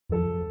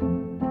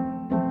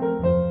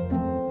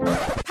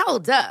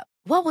Hold up.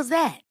 What was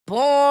that?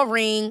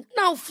 Boring.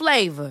 No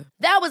flavor.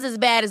 That was as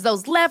bad as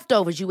those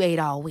leftovers you ate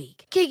all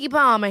week. Keke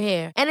Palmer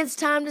here, and it's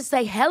time to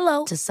say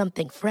hello to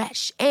something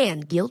fresh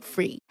and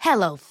guilt-free.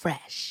 Hello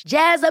Fresh.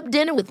 Jazz up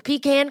dinner with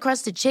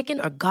pecan-crusted chicken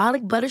or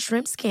garlic butter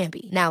shrimp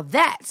scampi. Now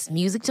that's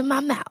music to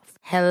my mouth.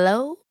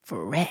 Hello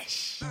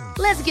Fresh.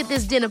 Let's get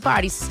this dinner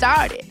party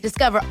started.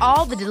 Discover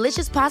all the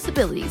delicious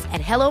possibilities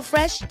at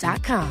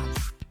hellofresh.com.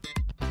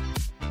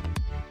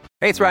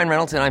 Hey, it's Ryan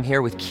Reynolds, and I'm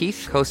here with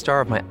Keith,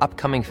 co-star of my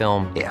upcoming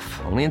film,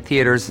 If, only in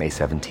theaters May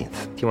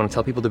 17th. Do you want to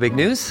tell people the big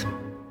news?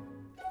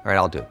 All right,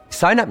 I'll do it.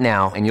 Sign up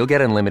now and you'll get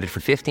unlimited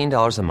for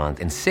 $15 a month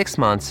and 6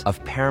 months of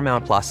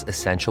Paramount Plus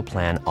Essential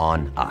Plan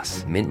on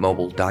us.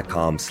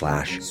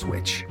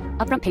 MintMobile.com/switch.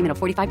 Upfront payment of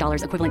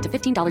 $45 equivalent to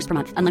 $15 per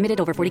month. Unlimited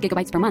over 40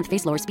 gigabytes per month.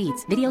 Face lower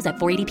speeds. Videos at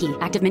 480p.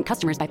 Active Mint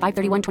customers by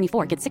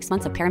 531.24 get 6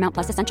 months of Paramount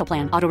Plus Essential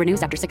Plan. Auto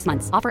renews after 6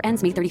 months. Offer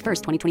ends May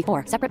 31st,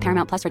 2024. Separate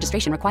Paramount Plus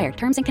registration required.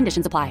 Terms and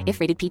conditions apply if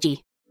rated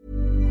PG.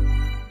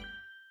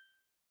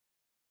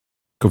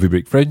 Coffee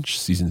Break French,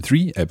 Season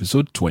 3,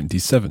 Episode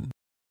 27.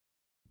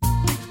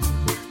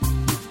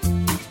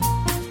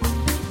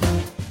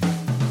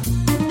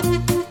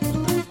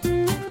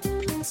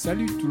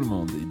 Salut tout le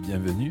monde et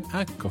bienvenue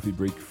à Coffee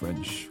Break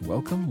French.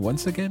 Welcome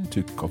once again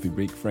to Coffee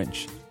Break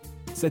French.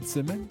 Cette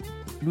semaine,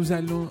 nous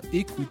allons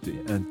écouter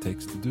un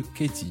texte de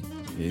Katie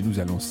et nous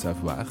allons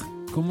savoir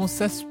comment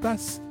ça se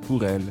passe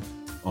pour elle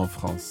en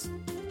France.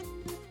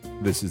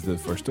 This is the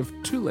first of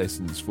 2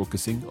 lessons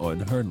focusing on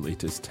her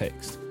latest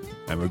text,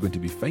 and we're going to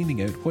be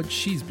finding out what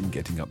she's been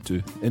getting up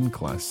to in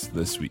class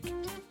this week.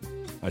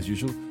 As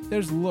usual,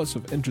 there's lots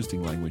of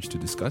interesting language to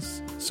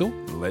discuss, so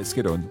let's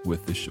get on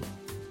with the show.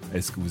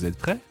 Est-ce que vous êtes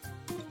prêts?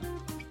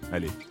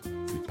 Allez,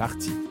 c'est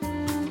parti!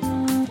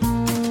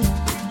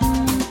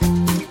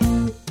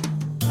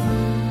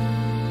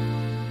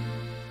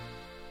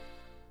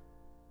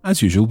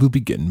 As usual, we'll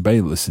begin by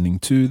listening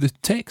to the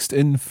text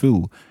in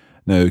full.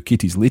 Now,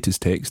 Katie's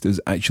latest text is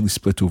actually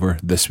split over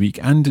this week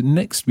and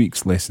next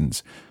week's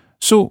lessons,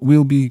 so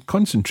we'll be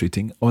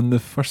concentrating on the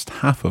first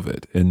half of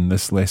it in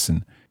this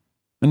lesson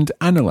and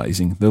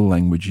analysing the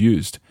language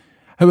used.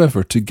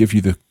 However, to give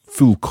you the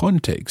full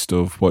context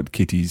of what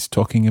Katie's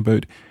talking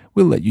about,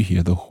 we'll let you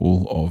hear the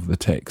whole of the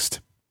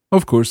text.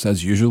 Of course,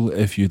 as usual,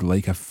 if you'd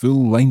like a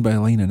full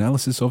line-by-line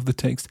analysis of the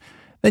text,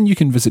 then you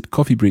can visit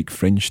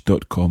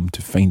coffeebreakfrench.com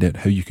to find out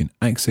how you can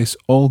access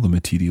all the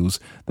materials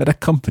that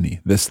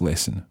accompany this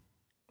lesson.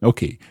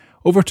 Okay,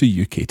 over to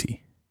you,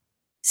 Katie.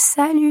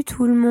 Salut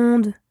tout le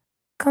monde,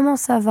 comment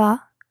ça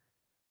va?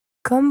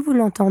 Comme vous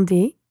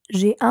l'entendez,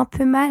 j'ai un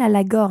peu mal à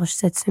la gorge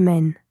cette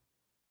semaine.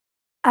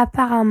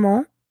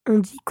 Apparemment, on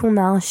dit qu'on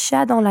a un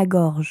chat dans la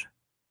gorge.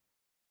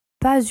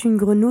 Pas une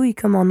grenouille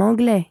comme en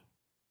anglais.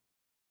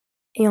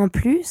 Et en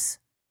plus,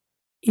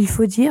 il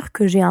faut dire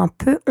que j'ai un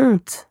peu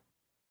honte.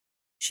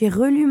 J'ai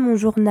relu mon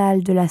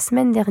journal de la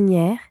semaine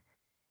dernière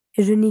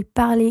et je n'ai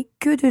parlé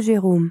que de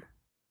Jérôme.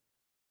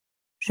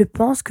 Je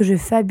pense que je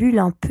fabule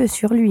un peu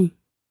sur lui.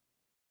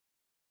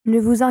 Ne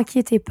vous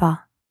inquiétez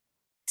pas,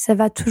 ça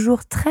va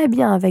toujours très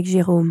bien avec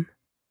Jérôme.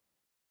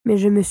 Mais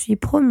je me suis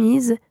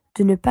promise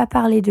de ne pas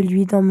parler de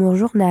lui dans mon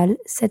journal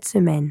cette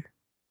semaine.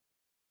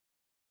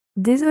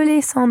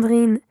 Désolée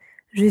Sandrine,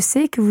 je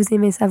sais que vous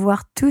aimez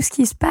savoir tout ce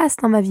qui se passe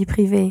dans ma vie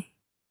privée.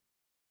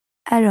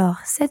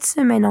 Alors, cette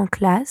semaine en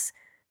classe,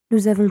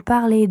 nous avons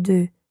parlé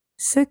de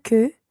ce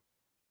que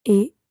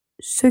et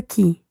ce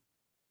qui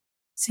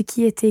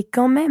était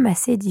quand même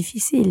assez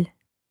difficile.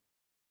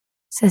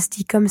 Ça se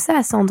dit comme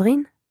ça,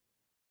 Sandrine?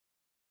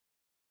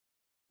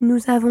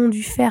 Nous avons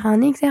dû faire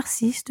un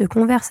exercice de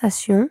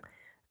conversation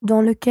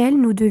dans lequel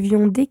nous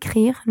devions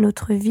décrire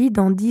notre vie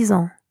dans 10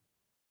 ans.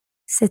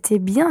 C'était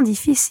bien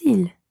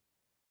difficile.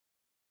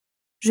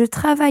 Je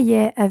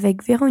travaillais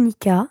avec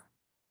Véronica,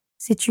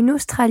 c'est une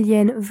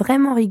Australienne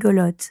vraiment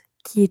rigolote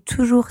qui est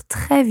toujours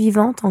très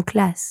vivante en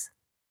classe.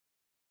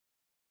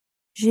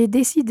 J'ai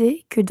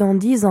décidé que dans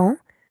 10 ans,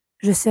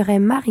 je serais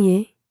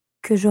mariée,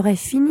 que j'aurais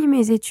fini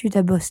mes études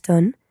à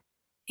Boston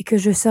et que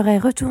je serais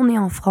retournée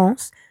en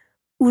France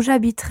où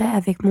j'habiterais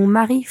avec mon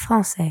mari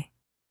français.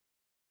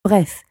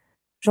 Bref,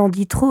 j'en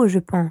dis trop, je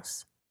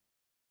pense.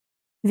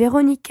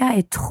 Véronica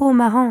est trop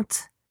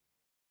marrante.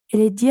 Elle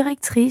est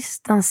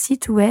directrice d'un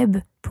site web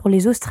pour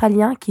les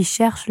Australiens qui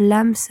cherchent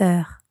l'âme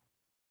sœur.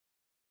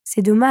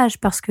 C'est dommage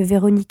parce que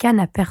Véronica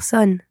n'a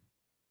personne.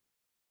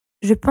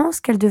 Je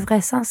pense qu'elle devrait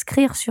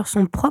s'inscrire sur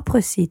son propre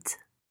site.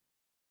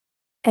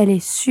 Elle est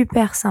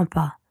super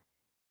sympa.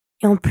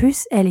 Et en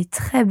plus, elle est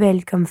très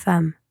belle comme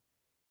femme.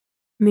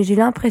 Mais j'ai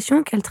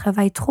l'impression qu'elle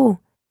travaille trop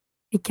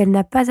et qu'elle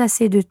n'a pas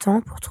assez de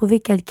temps pour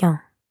trouver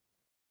quelqu'un.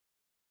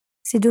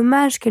 C'est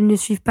dommage qu'elle ne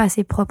suive pas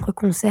ses propres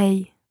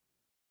conseils.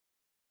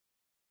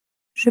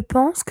 Je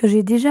pense que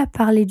j'ai déjà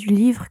parlé du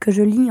livre que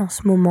je lis en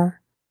ce moment.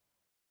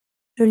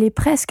 Je l'ai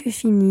presque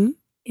fini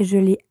et je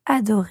l'ai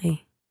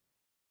adoré.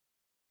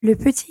 Le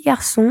petit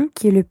garçon,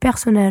 qui est le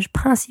personnage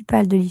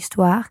principal de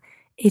l'histoire,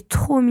 est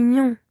trop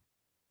mignon.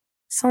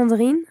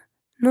 Sandrine,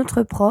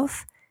 notre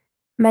prof,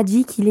 m'a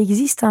dit qu'il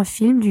existe un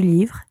film du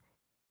livre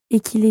et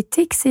qu'il est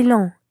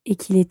excellent et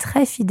qu'il est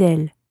très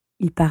fidèle,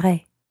 il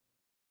paraît.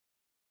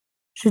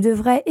 Je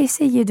devrais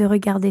essayer de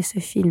regarder ce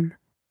film.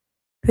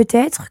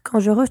 Peut-être quand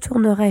je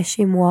retournerai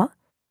chez moi,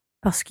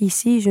 parce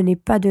qu'ici je n'ai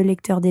pas de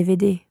lecteur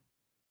DVD.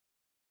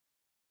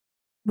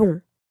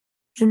 Bon,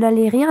 je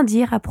n'allais rien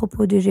dire à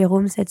propos de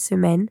Jérôme cette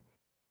semaine,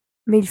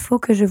 mais il faut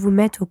que je vous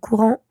mette au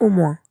courant au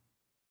moins.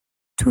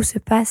 Tout se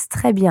passe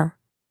très bien.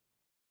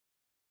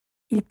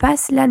 Il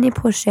passe l'année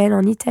prochaine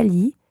en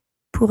Italie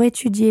pour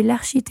étudier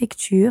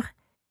l'architecture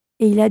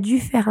et il a dû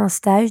faire un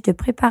stage de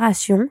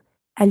préparation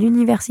à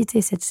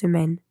l'université cette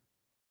semaine.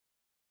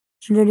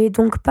 Je ne l'ai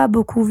donc pas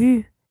beaucoup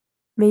vu,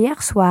 mais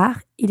hier soir,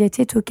 il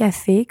était au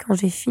café quand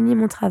j'ai fini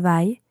mon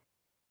travail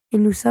et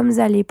nous sommes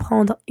allés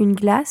prendre une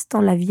glace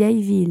dans la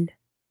vieille ville.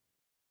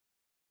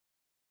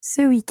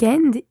 Ce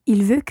week-end,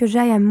 il veut que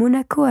j'aille à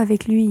Monaco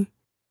avec lui.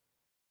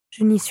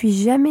 Je n'y suis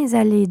jamais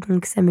allée,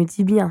 donc ça me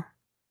dit bien.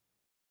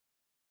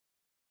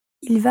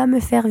 Il va me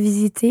faire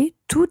visiter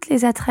toutes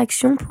les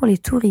attractions pour les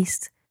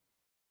touristes.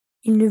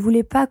 Il ne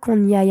voulait pas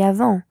qu'on y aille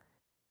avant,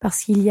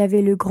 parce qu'il y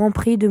avait le Grand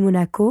Prix de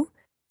Monaco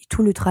et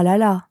tout le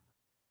tralala.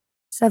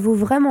 Ça vaut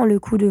vraiment le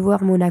coup de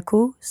voir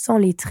Monaco sans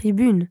les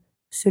tribunes,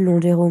 selon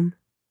Jérôme.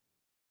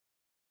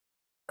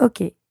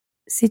 Ok,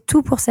 c'est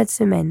tout pour cette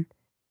semaine.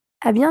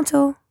 À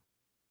bientôt!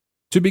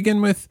 To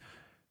begin with,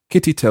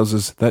 Kitty tells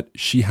us that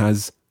she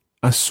has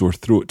a sore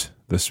throat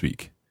this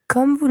week.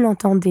 Comme vous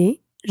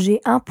l'entendez, j'ai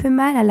un peu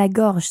mal à la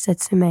gorge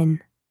cette semaine.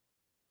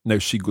 Now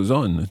she goes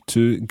on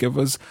to give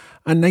us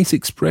a nice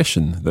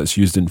expression that's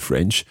used in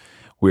French,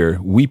 where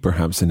we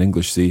perhaps in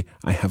English say,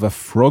 I have a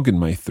frog in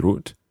my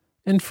throat.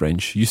 In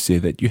French, you say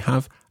that you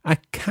have a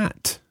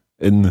cat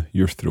in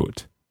your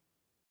throat.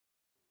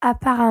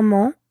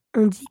 Apparemment,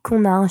 on dit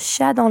qu'on a un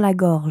chat dans la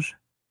gorge.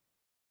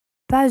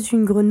 Pas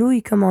une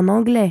grenouille comme en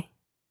anglais.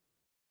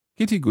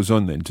 Kitty goes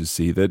on then to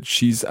say that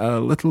she's a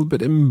little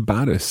bit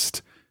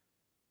embarrassed.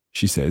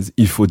 She says,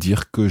 il faut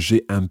dire que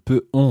j'ai un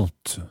peu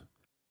honte.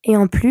 Et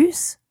en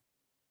plus,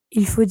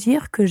 il faut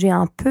dire que j'ai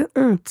un peu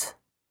honte.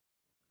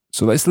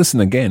 So let's listen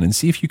again and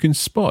see if you can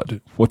spot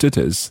what it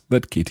is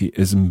that Katie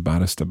is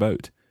embarrassed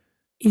about.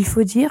 Il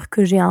faut dire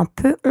que j'ai un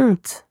peu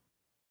honte.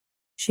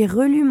 J'ai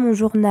relu mon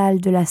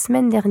journal de la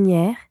semaine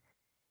dernière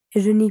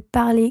et je n'ai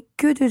parlé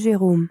que de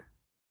Jérôme.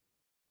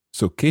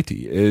 So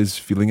Katie is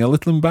feeling a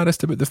little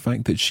embarrassed about the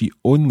fact that she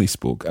only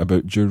spoke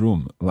about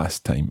Jerome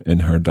last time in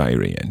her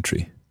diary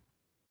entry.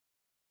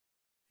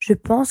 Je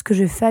pense que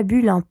je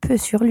fabule un peu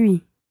sur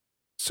lui.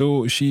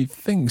 So she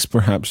thinks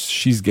perhaps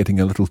she's getting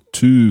a little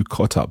too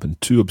caught up and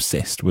too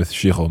obsessed with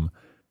Jérôme.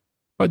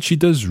 But she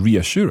does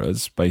reassure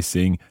us by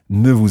saying «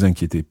 Ne vous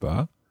inquiétez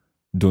pas,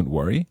 don't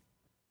worry.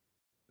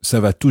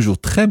 Ça va toujours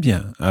très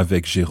bien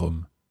avec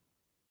Jérôme. »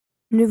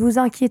 Ne vous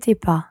inquiétez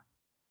pas.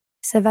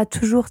 Ça va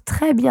toujours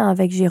très bien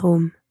avec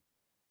Jérôme.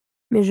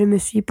 Mais je me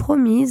suis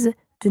promise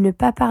de ne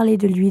pas parler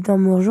de lui dans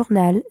mon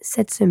journal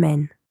cette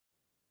semaine.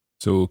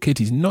 So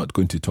Katie's not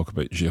going to talk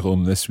about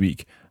Jérôme this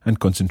week and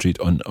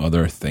concentrate on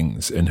other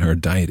things in her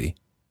diary.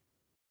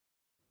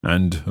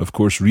 And, of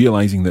course,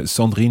 realising that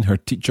Sandrine, her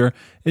teacher,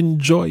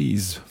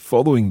 enjoys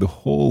following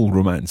the whole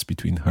romance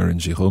between her and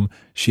Jérôme,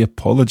 she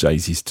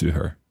apologises to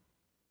her.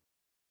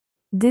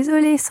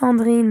 Désolée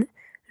Sandrine,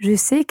 je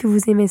sais que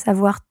vous aimez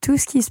savoir tout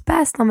ce qui se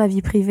passe dans ma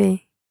vie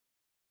privée.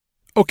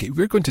 Okay,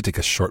 we're going to take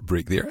a short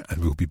break there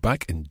and we'll be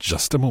back in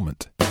just a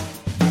moment.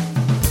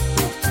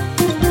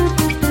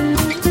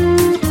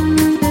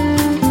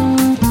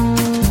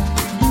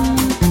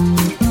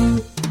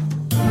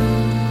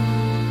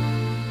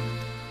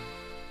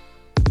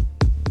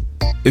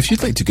 If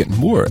you'd like to get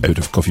more out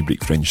of Coffee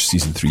Break French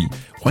Season 3,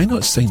 why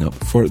not sign up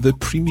for the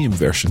premium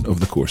version of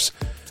the course?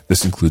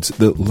 This includes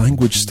the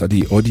language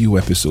study audio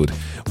episode,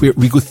 where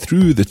we go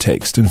through the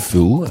text in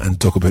full and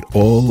talk about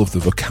all of the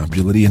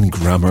vocabulary and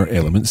grammar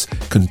elements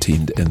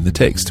contained in the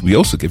text. We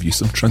also give you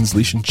some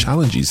translation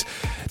challenges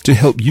to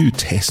help you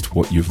test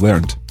what you've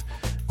learned.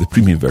 The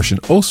premium version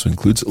also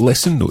includes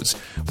lesson notes,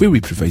 where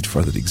we provide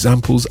further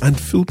examples and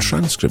full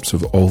transcripts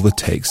of all the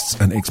texts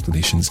and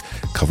explanations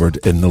covered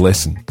in the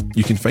lesson.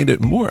 You can find out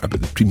more about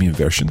the premium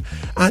version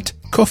at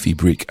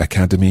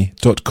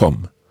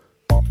coffeebreakacademy.com.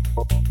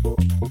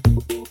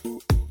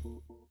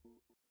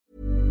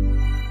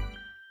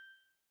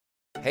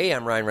 Hey,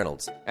 I'm Ryan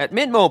Reynolds. At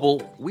Mint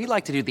Mobile, we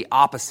like to do the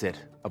opposite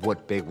of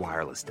what Big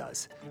Wireless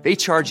does. They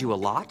charge you a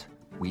lot.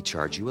 We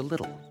charge you a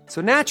little. So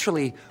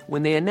naturally,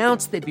 when they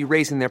announced they'd be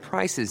raising their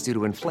prices due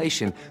to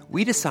inflation,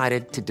 we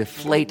decided to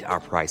deflate our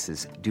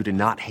prices due to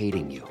not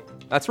hating you.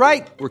 That's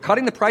right. We're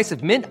cutting the price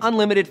of Mint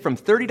Unlimited from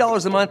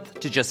 $30 a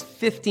month to just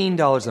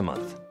 $15 a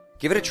month.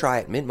 Give it a try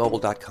at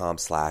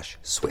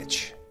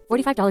mintmobile.com/switch.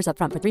 $45 up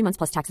front for 3 months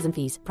plus taxes and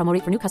fees. Promo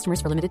rate for new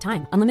customers for limited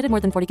time. Unlimited more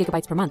than 40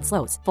 gigabytes per month.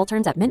 Slows full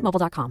terms at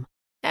mintmobile.com.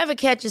 Ever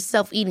catch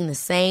yourself eating the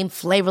same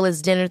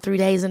flavorless dinner 3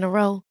 days in a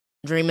row?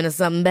 Dreaming of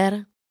something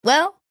better?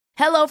 Well,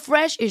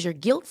 HelloFresh is your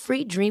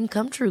guilt-free dream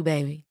come true,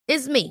 baby.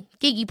 It's me,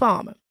 Keke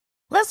Palmer.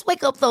 Let's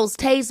wake up those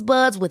taste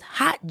buds with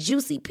hot,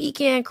 juicy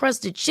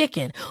pecan-crusted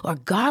chicken or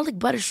garlic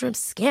butter shrimp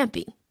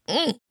scampi.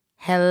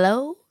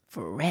 Hello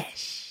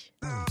Fresh.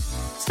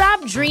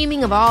 Stop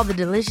dreaming of all the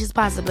delicious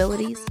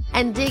possibilities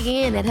and dig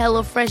in at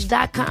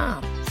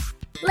HelloFresh.com.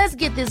 Let's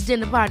get this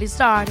dinner party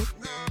started.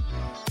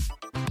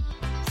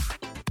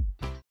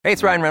 Hey,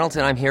 it's Ryan Reynolds,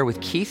 and I'm here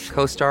with Keith,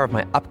 co-star of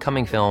my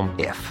upcoming film,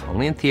 If,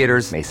 only in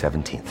theaters May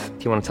 17th.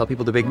 Do you want to tell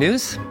people the big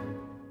news?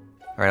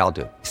 All right, I'll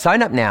do it.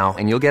 Sign up now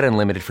and you'll get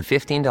unlimited for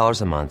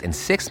 $15 a month and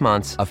 6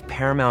 months of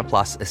Paramount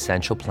Plus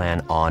Essential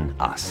Plan on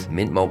us.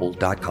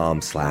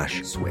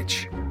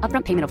 MintMobile.com/switch.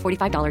 Upfront payment of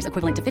 $45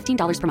 equivalent to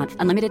 $15 per month.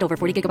 Unlimited over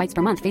 40 gigabytes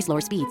per month. Face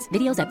lower speeds.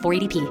 Videos at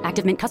 480p.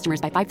 Active Mint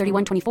customers by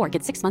 531.24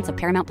 get 6 months of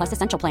Paramount Plus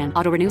Essential Plan.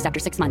 Auto renews after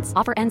 6 months.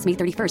 Offer ends May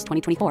 31st,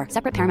 2024.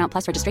 Separate Paramount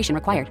Plus registration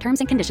required. Terms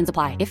and conditions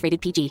apply if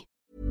rated PG.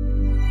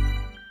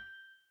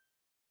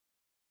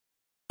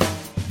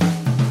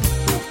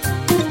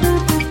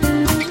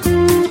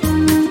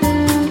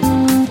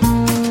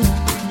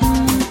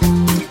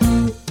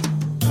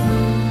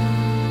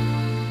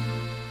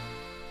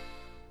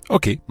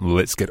 Okay,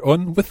 let's get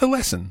on with the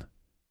lesson.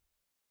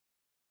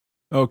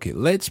 Okay,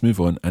 let's move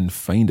on and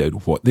find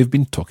out what they've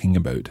been talking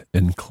about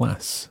in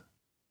class.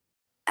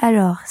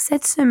 Alors,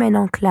 cette semaine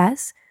en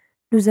classe,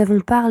 nous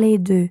avons parlé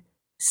de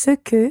ce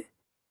que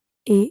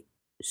et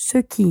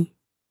ce qui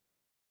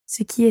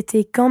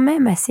était quand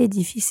même assez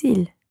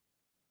difficile.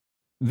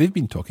 They've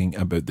been talking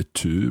about the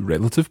two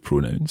relative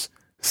pronouns,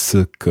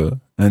 ce que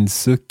and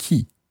ce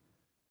qui.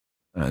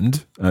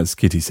 And, as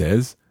Kitty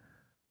says,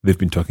 they've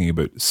been talking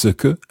about ce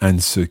que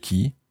and ce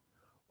qui,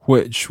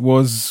 which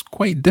was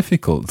quite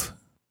difficult.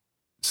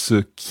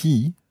 Ce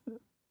qui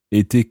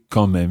était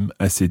quand même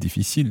assez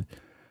difficile.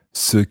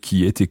 Ce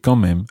qui était quand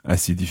même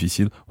assez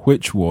difficile,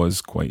 which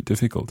was quite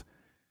difficult.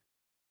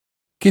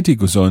 Kitty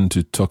goes on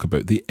to talk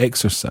about the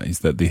exercise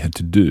that they had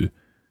to do.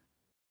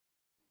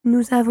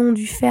 Nous avons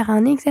dû faire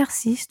un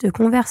exercice de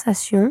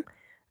conversation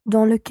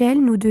dans lequel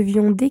nous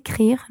devions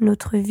décrire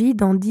notre vie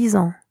dans 10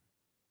 ans.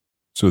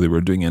 So they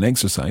were doing an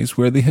exercise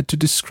where they had to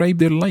describe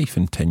their life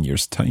in 10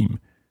 years' time.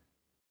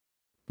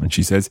 And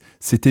she says,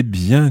 c'était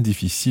bien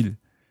difficile.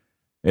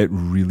 It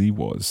really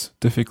was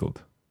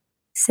difficult.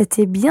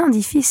 C'était bien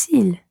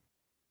difficile.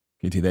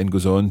 Katie then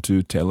goes on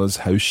to tell us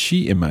how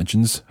she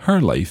imagines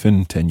her life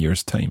in 10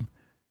 years' time.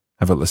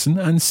 Have a listen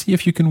and see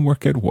if you can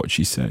work out what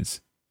she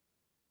says.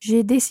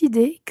 J'ai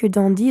décidé que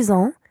dans 10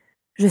 ans,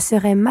 je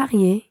serai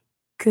mariée,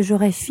 que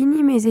j'aurai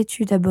fini mes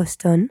études à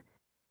Boston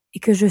et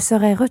que je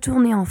serai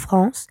retournée en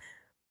France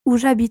où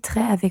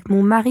j'habiterai avec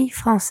mon mari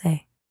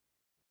français.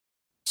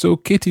 So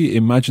Katie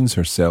imagines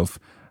herself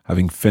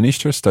having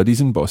finished her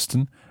studies in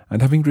Boston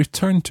and having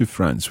returned to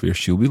France where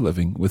she'll be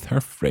living with her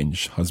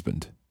French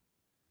husband.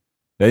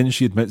 Then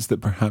she admits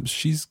that perhaps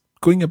she's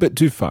going a bit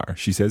too far.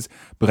 She says,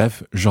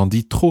 Bref, j'en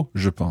dis trop,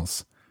 je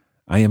pense.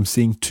 I am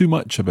saying too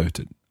much about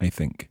it, I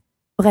think.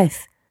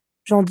 Bref,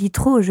 j'en dis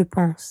trop, je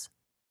pense.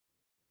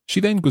 She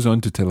then goes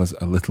on to tell us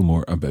a little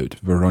more about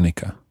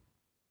Veronica.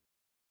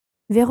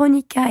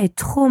 Véronica est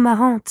trop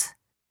marrante.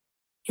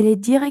 Elle est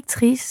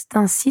directrice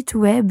d'un site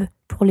web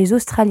pour les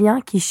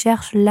Australiens qui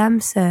cherchent l'âme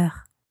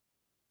sœur.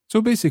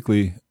 So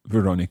basically,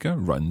 Veronica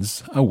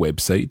runs a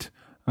website,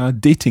 a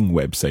dating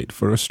website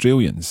for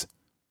Australians.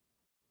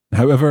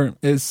 However,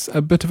 it's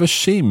a bit of a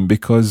shame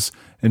because,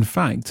 in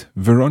fact,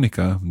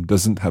 Veronica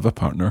doesn't have a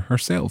partner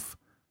herself.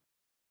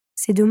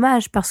 C'est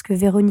dommage parce que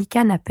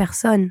Véronica n'a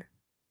personne.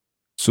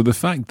 So the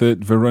fact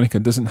that Veronica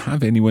doesn't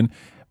have anyone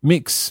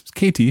makes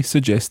Katie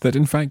suggest that,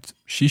 in fact,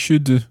 she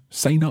should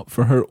sign up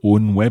for her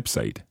own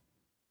website.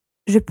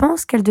 Je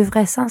pense qu'elle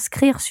devrait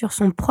s'inscrire sur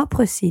son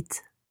propre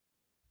site.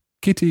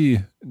 Katie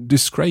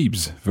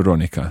describes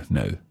Veronica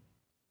now.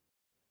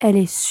 Elle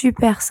est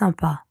super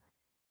sympa.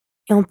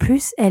 Et en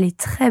plus, elle est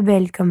très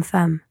belle comme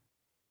femme.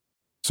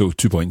 So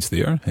 2 points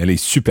there. Elle est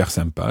super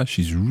sympa.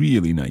 She's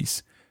really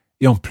nice.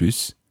 Et en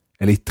plus,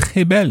 elle est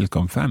très belle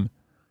comme femme.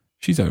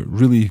 She's a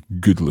really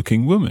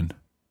good-looking woman.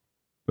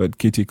 But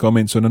Katie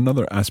comments on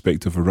another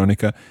aspect of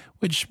Veronica,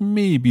 which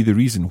may be the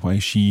reason why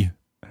she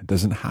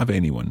doesn't have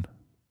anyone.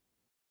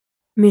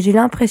 Mais j'ai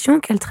l'impression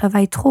qu'elle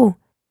travaille trop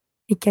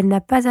et qu'elle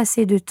n'a pas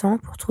assez de temps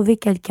pour trouver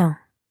quelqu'un.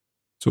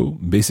 So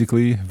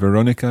basically,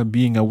 Veronica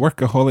being a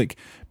workaholic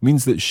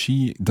means that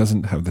she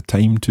doesn't have the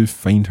time to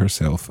find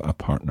herself a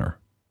partner.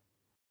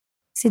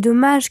 C'est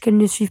dommage qu'elle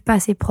ne suive pas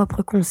ses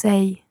propres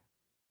conseils.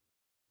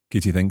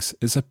 Katie thinks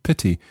it's a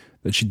pity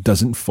that she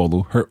doesn't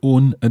follow her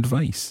own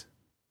advice.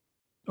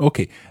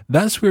 Okay,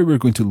 that's where we're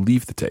going to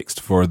leave the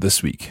text for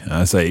this week.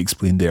 As I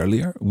explained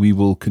earlier, we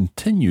will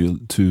continue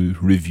to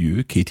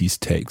review Katie's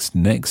text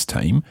next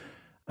time,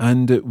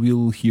 and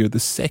we'll hear the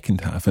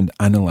second half and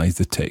analyse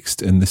the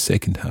text in the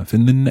second half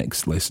in the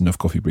next lesson of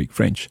Coffee Break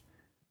French.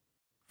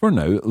 For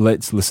now,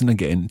 let's listen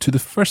again to the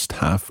first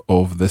half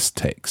of this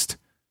text.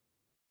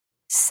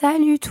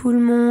 Salut tout le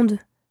monde,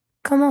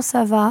 comment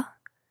ça va?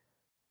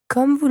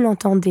 Comme vous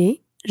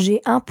l'entendez,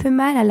 j'ai un peu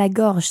mal à la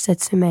gorge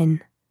cette semaine.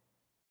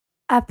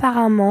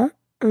 Apparemment,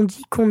 on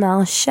dit qu'on a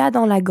un chat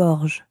dans la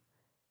gorge.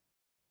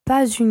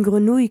 Pas une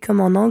grenouille comme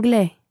en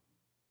anglais.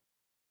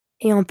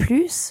 Et en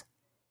plus,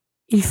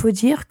 il faut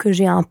dire que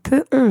j'ai un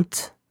peu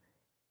honte.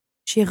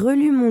 J'ai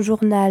relu mon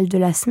journal de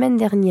la semaine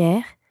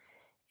dernière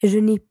et je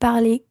n'ai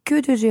parlé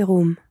que de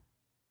Jérôme.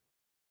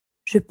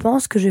 Je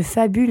pense que je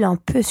fabule un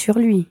peu sur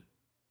lui.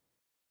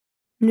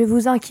 Ne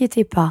vous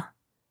inquiétez pas,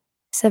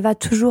 ça va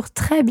toujours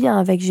très bien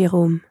avec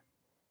Jérôme.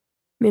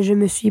 Mais je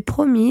me suis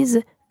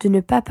promise de ne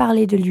pas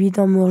parler de lui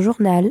dans mon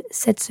journal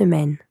cette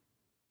semaine.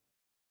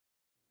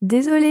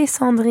 Désolée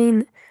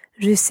Sandrine,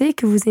 je sais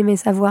que vous aimez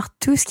savoir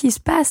tout ce qui se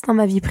passe dans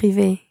ma vie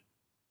privée.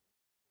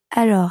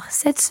 Alors,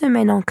 cette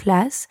semaine en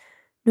classe,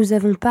 nous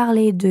avons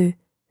parlé de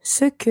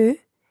ce que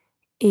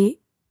et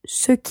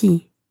ce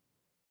qui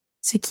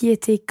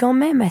était quand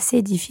même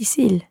assez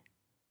difficile.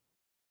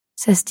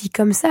 Ça se dit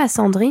comme ça,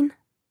 Sandrine?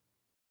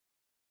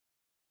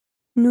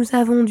 Nous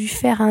avons dû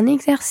faire un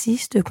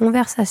exercice de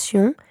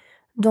conversation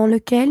dans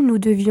lequel nous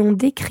devions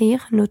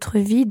décrire notre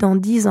vie dans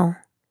 10 ans.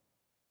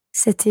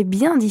 C'était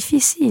bien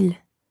difficile.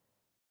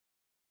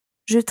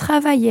 Je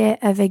travaillais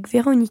avec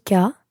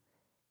Véronica.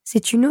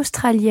 C'est une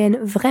Australienne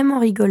vraiment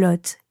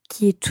rigolote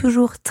qui est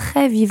toujours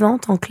très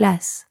vivante en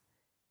classe.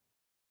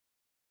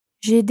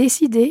 J'ai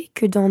décidé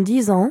que dans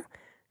 10 ans,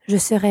 je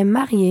serais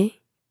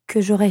mariée,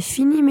 que j'aurais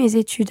fini mes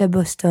études à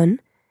Boston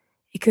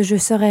et que je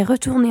serais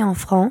retournée en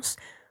France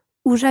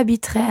où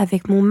j'habiterais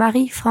avec mon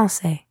mari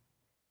français.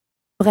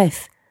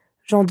 Bref,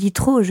 j'en dis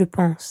trop, je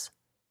pense.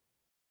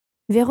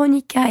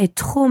 Véronica est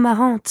trop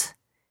marrante.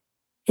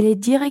 Elle est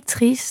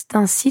directrice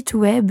d'un site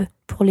web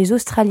pour les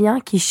Australiens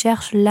qui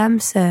cherchent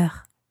l'âme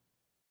sœur.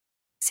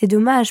 C'est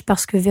dommage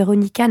parce que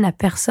Véronica n'a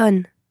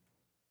personne.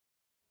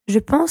 Je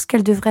pense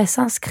qu'elle devrait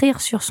s'inscrire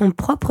sur son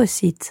propre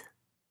site.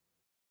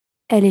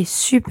 Elle est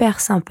super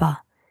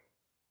sympa.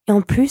 Et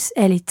en plus,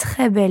 elle est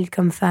très belle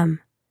comme femme.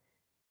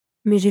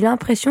 Mais j'ai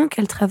l'impression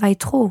qu'elle travaille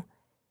trop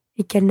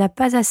et qu'elle n'a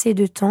pas assez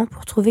de temps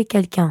pour trouver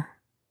quelqu'un.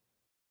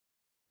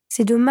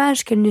 C'est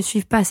dommage qu'elle ne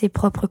suive pas ses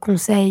propres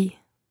conseils.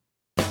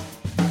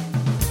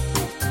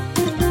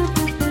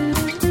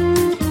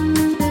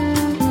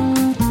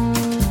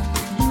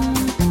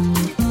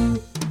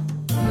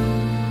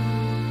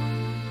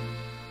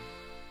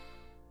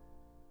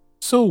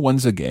 So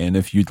once again,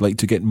 if you'd like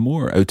to get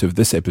more out of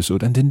this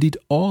episode and indeed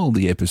all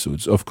the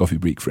episodes of Coffee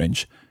Break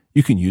French,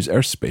 you can use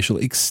our special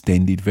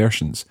extended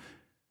versions.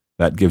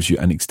 That gives you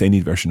an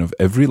extended version of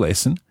every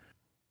lesson,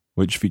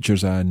 which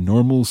features a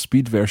normal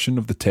speed version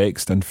of the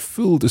text and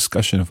full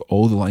discussion of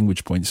all the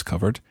language points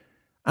covered.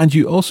 And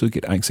you also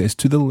get access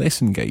to the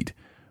lesson guide,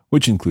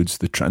 which includes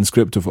the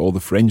transcript of all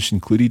the French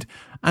included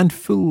and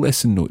full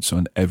lesson notes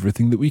on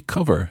everything that we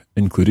cover,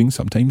 including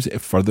sometimes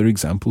further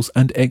examples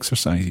and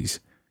exercises.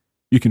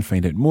 You can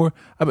find out more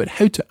about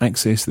how to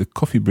access the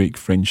Coffee Break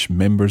French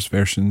members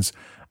versions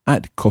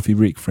at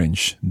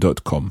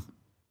coffeebreakfrench.com.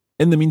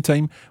 In the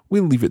meantime,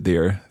 we'll leave it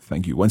there.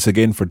 Thank you once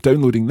again for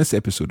downloading this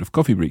episode of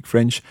Coffee Break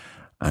French,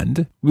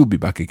 and we'll be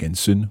back again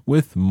soon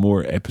with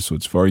more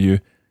episodes for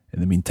you. In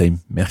the meantime,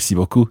 merci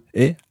beaucoup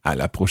et à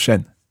la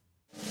prochaine.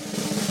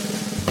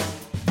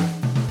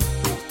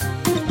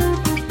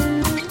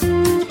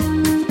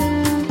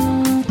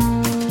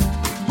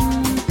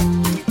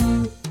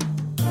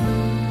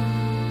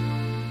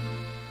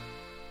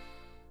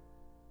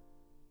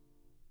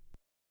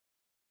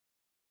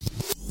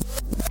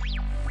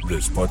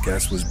 This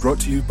podcast was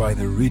brought to you by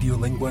the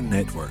Radiolingua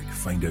Network.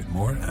 Find out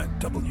more at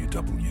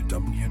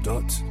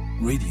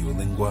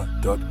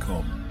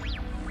www.radiolingua.com.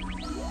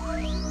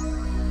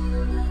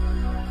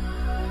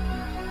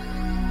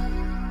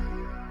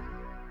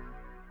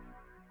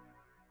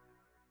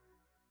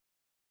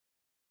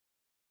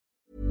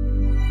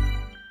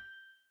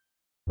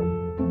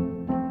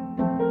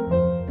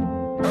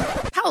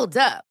 Hold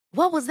up.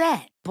 What was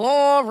that?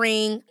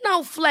 Boring.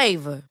 No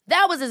flavor.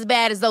 That was as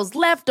bad as those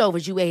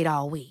leftovers you ate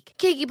all week.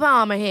 Keke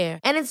Palmer here,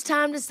 and it's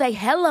time to say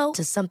hello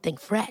to something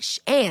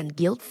fresh and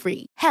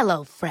guilt-free.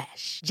 Hello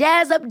Fresh.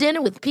 Jazz up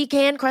dinner with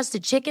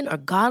pecan-crusted chicken or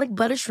garlic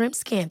butter shrimp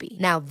scampi.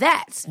 Now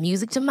that's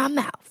music to my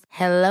mouth.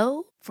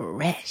 Hello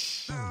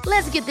Fresh.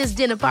 Let's get this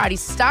dinner party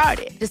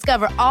started.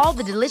 Discover all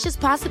the delicious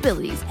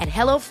possibilities at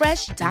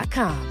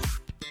HelloFresh.com.